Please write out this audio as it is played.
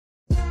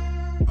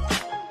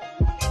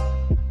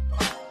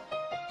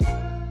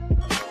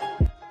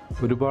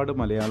ഒരുപാട്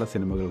മലയാള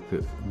സിനിമകൾക്ക്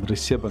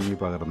ദൃശ്യഭംഗി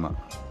പകർന്ന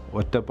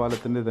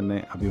ഒറ്റപ്പാലത്തിൻ്റെ തന്നെ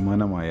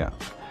അഭിമാനമായ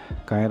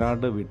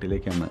കയറാട്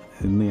വീട്ടിലേക്കാണ്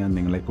ഇന്ന് ഞാൻ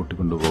നിങ്ങളെ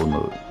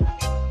കൂട്ടിക്കൊണ്ടുപോകുന്നത്.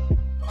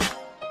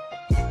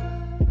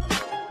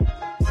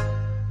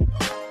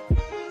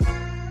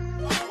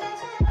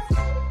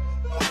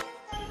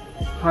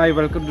 Hi,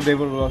 welcome to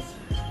ഡേബിൾ vlogs.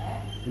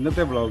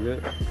 ഇന്നത്തെ വ്ലോഗ്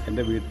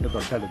എൻ്റെ വീടിൻ്റെ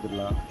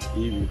തൊട്ടടുത്തുള്ള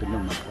ഈ വീടിൻ്റെ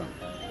ഉമ്മക്കാണ്.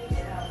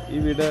 ഈ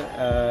വീട്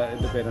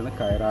എൻ്റെ പേരാണ്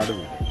കയറാട്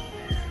വീട്.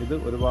 ഇത്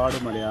ഒരുപാട്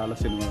മലയാള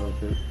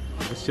സിനിമകൾക്ക്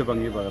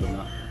ദൃശ്യഭംഗി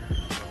പകർന്ന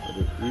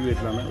ഈ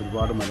വീട്ടിലാണ്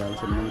ഒരുപാട് മലയാള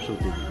സിനിമകൾ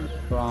ഷൂട്ട് ചെയ്തിട്ടുണ്ട്.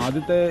 അപ്പോൾ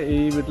ഈ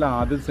വീട്ടിലെ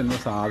ആദ്യത്തെ സിനിമ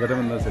സാദരം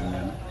എന്ന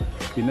സിനിമയാണ്.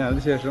 പിന്നെ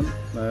അതിനുശേഷം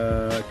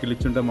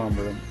കിളിച്ചുണ്ട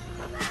മാമ്പഴം,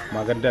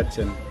 മകൻ്റെ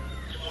അച്ഛൻ,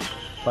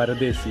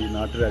 പരദേശി,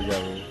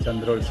 നാട്ടുരാജാവ്,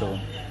 ചന്ദ്രോത്സവം,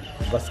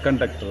 ബസ്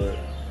കണ്ടക്ടർ,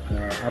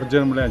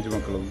 അർജുനമുള്ള 5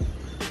 മക്കളും,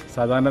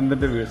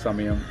 സദാനന്ദൻ്റെ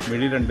സമയം,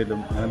 മിഴി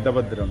രണ്ടിലും,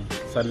 അനന്തഭദ്രം,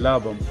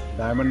 സല്ലാപം,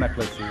 ഡയമണ്ട്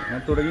നെക്ലസ്,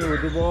 അങ്ങനെ തുടങ്ങിയ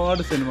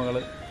ഒരുപാട് സിനിമകൾ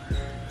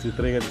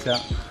ചിത്രീകരിച്ച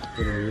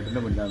ഒരു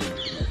വീടിൻ്റെ മുന്നിലാണ്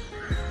നിൽക്കുന്നത്.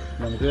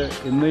 നമുക്ക്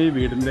ഇന്ന് ഈ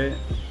വീടിൻ്റെ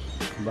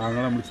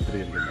ഭാഗങ്ങൾ നമ്മൾ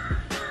ചിത്രീകരിക്കുന്നത്.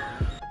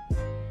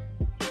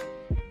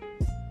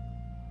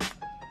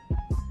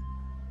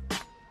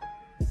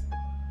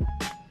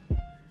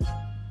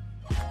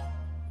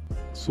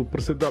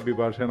 സുപ്രസിദ്ധ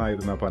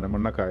അഭിഭാഷകനായിരുന്ന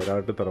പനമണ്ണ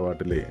കയറാട്ട്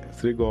തറവാട്ടിലെ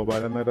ശ്രീ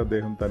ഗോപാലൻ നായർ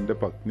അദ്ദേഹം തൻ്റെ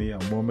പത്നി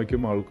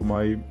അമ്മൂമ്മയ്ക്കും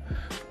ആൾക്കുമായും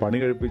പണി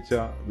കഴിപ്പിച്ച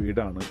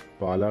വീടാണ്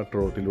പാലാട്ട്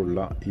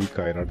റോട്ടിലുള്ള ഈ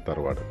കയറാട്ട്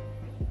തറവാട്.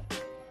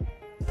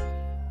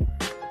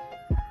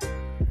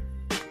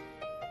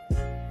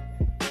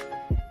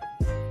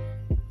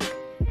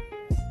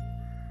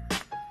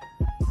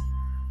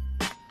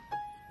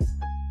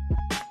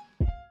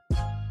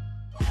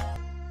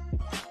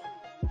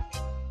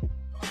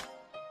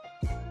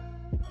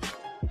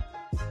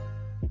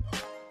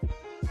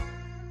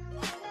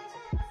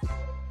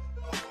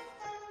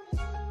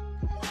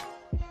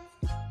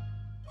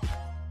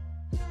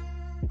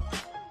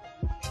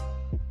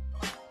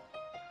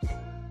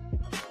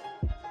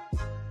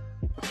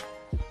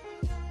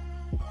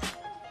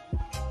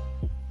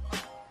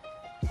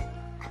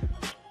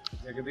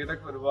 ജഗതിയുടെ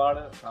ഒരുപാട്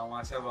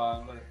തമാശ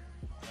ഭാഗങ്ങൾ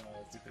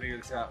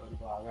ചിത്രീകരിച്ച ഒരു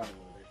ഭാഗമാണ്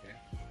ഇവിടെയൊക്കെ.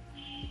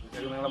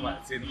 നിങ്ങളെ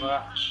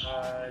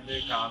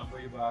സിനിമയിൽ കാണുമ്പോൾ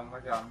ഈ ഭാഗങ്ങൾ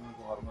കാണുമ്പോൾ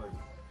നിങ്ങൾക്ക് ഓർമ്മ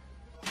വരും.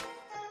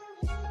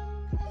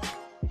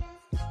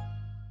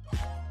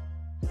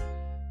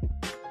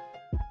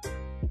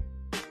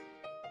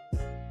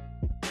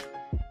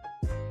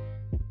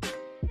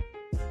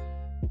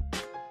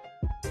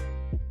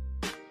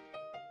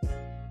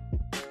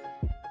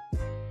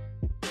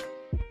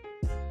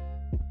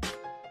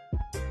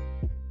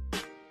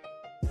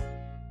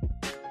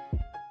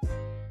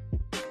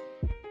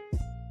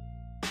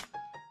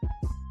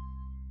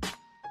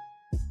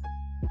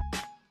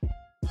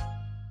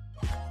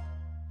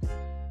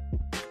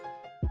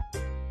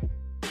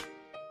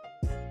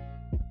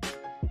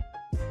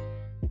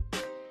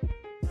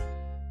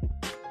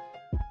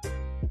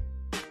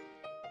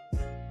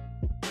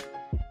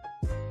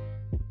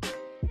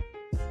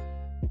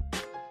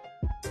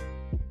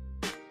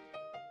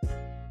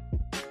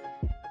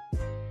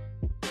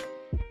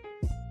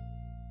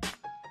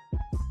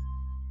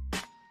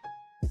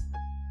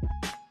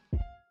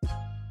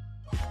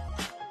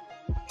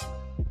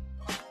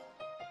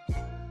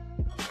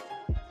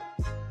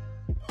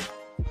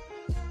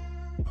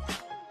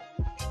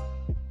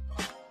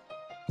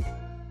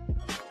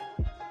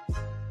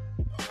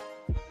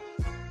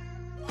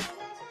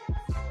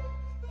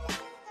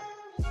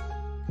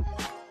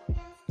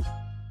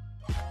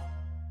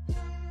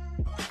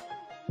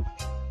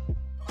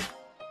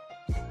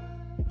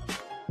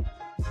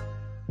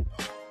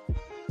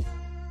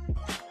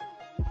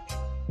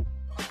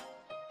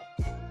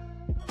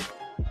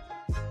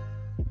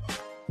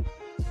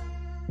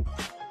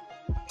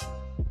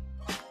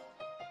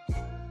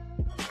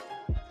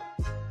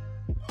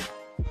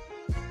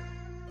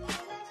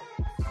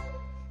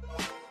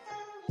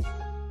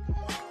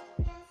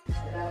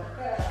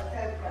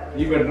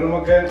 ഈ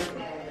ബെഡ്റൂമൊക്കെ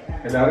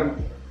എല്ലാവരും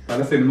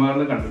പല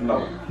സിനിമകളിലും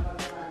കണ്ടിട്ടുണ്ടാവും.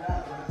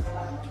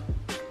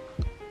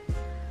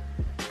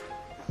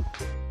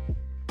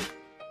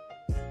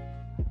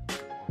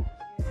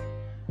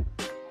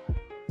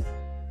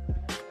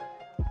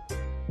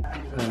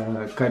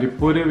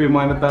 കരിപ്പൂര്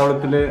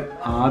വിമാനത്താവളത്തിൽ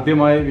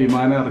ആദ്യമായി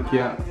വിമാനം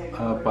ഇറക്കിയ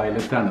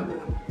പൈലറ്റാണിത്.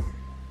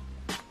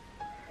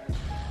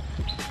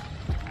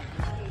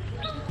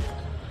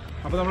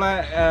 അപ്പോൾ നമ്മളെ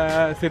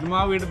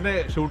സിനിമാ വീടിൻ്റെ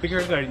ഷൂട്ടിംഗ്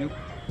ഒക്കെ കഴിഞ്ഞു.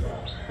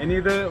 ഇനി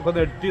ഇത് ഒന്ന്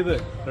എഡിറ്റ് ചെയ്ത്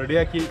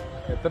റെഡിയാക്കി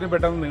എത്രയും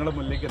പെട്ടെന്ന് നിങ്ങളുടെ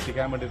മുന്നിലേക്ക്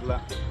എത്തിക്കാൻ വേണ്ടിയിട്ടുള്ള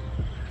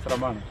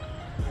ശ്രമമാണ്.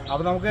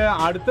 അപ്പോൾ നമുക്ക്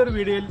അടുത്തൊരു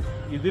വീഡിയോയിൽ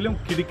ഇതിലും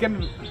കിടുക്കൻ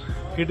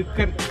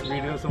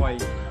വീഡിയോസുമായി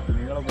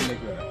നിങ്ങളുടെ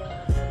മുന്നിലേക്ക് വരാം.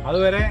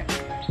 അതുവരെ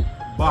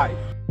ബൈ.